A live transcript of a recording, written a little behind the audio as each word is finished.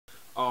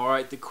All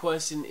right, the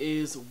question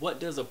is, what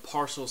does a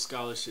partial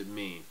scholarship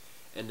mean?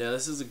 And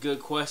this is a good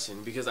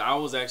question because I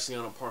was actually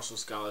on a partial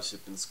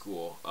scholarship in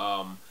school.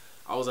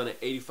 I was on an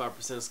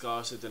 85%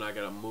 scholarship, then I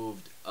got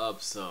moved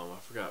up some. I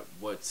forgot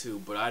what to,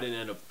 but I didn't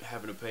end up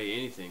having to pay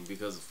anything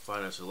because of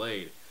financial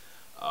aid.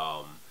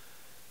 Um,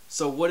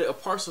 so what a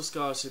partial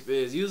scholarship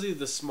is, usually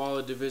the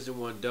smaller Division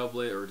One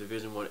AA or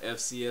Division One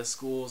FCS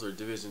schools or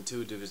Division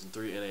Two, Division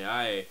Three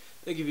NAIA,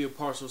 they give you a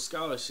partial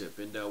scholarship,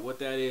 and what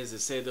that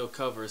is say they'll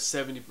cover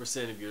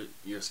 70% of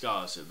your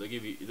scholarship. They'll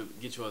get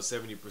you on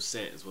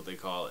 70% is what they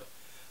call it.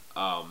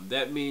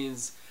 That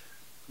means,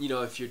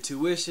 if your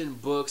tuition,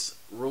 books,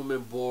 room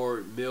and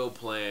board, meal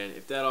plan,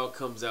 if that all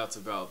comes out to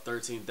about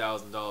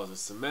 $13,000 a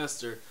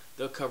semester,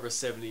 they'll cover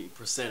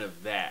 70%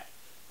 of that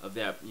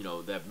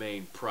that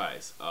main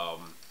price.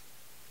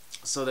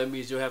 So that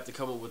means you'll have to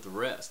come up with the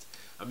rest.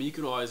 I mean, you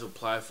can always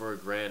apply for a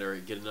grant or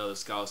get another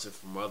scholarship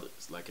from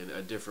others, like in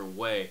a different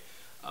way,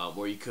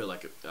 or you could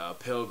like a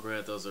Pell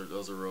Grant. Those are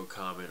real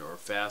common, or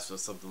FAFSA or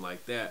something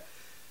like that.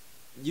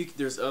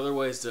 There's other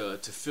ways to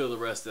fill the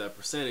rest of that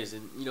percentage,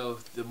 and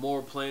the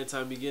more playing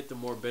time you get, the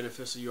more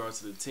beneficial you are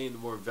to the team, the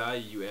more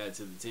value you add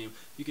to the team.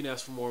 You can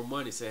ask for more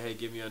money. Say, hey,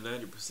 give me a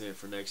 90%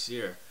 for next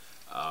year.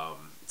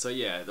 So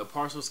yeah, the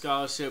partial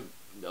scholarship,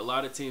 a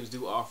lot of teams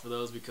do offer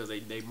those because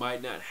they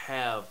might not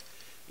have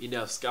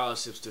enough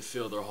scholarships to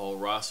fill their whole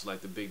roster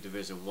like the big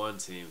Division One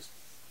teams.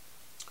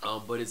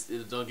 But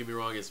don't get me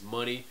wrong, it's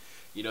money.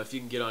 If you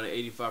can get on an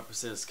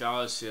 85%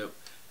 scholarship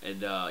and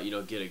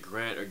get a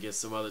grant or get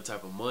some other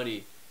type of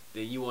money,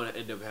 then you want to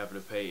end up having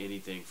to pay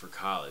anything for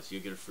college.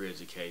 You'll get a free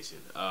education.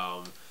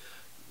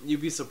 You'd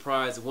be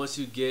surprised once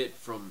you get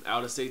from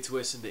out-of-state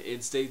tuition to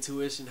in-state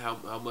tuition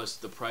how much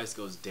the price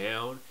goes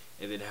down,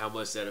 and then how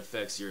much that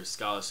affects your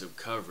scholarship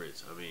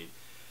coverage. I mean,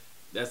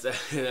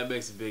 that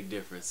makes a big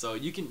difference. So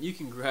you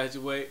can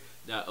graduate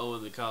not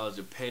owing the college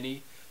a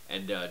penny,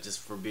 and just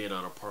for being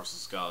on a partial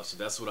scholarship.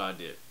 That's what I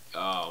did.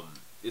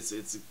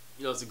 It's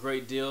a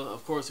great deal.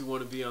 Of course, we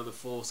want to be on the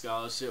full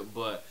scholarship,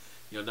 but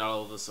not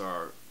all of us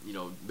are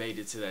made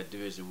it to that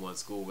Division One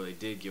school where they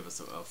did give us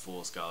a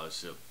full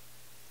scholarship.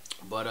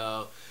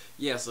 But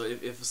yeah. So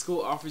if a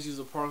school offers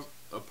you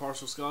a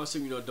partial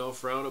scholarship, don't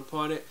frown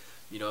upon it.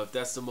 If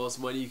that's the most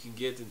money you can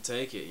get, then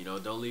take it.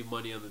 Don't leave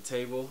money on the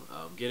table.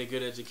 Get a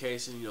good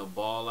education.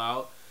 Ball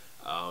out,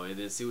 and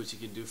then see what you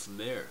can do from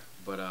there.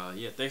 But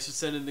yeah, thanks for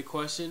sending the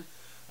question.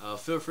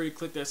 Feel free to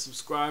click that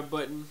subscribe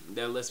button.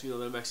 That lets me know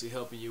that I'm actually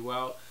helping you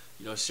out.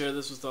 Share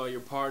this with all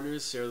your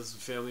partners. Share this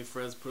with family,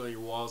 friends. Put it on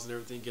your walls and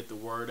everything. Get the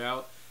word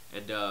out.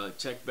 And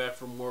check back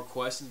for more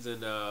questions.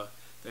 And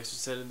thanks for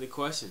sending the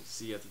question.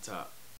 See you at the top.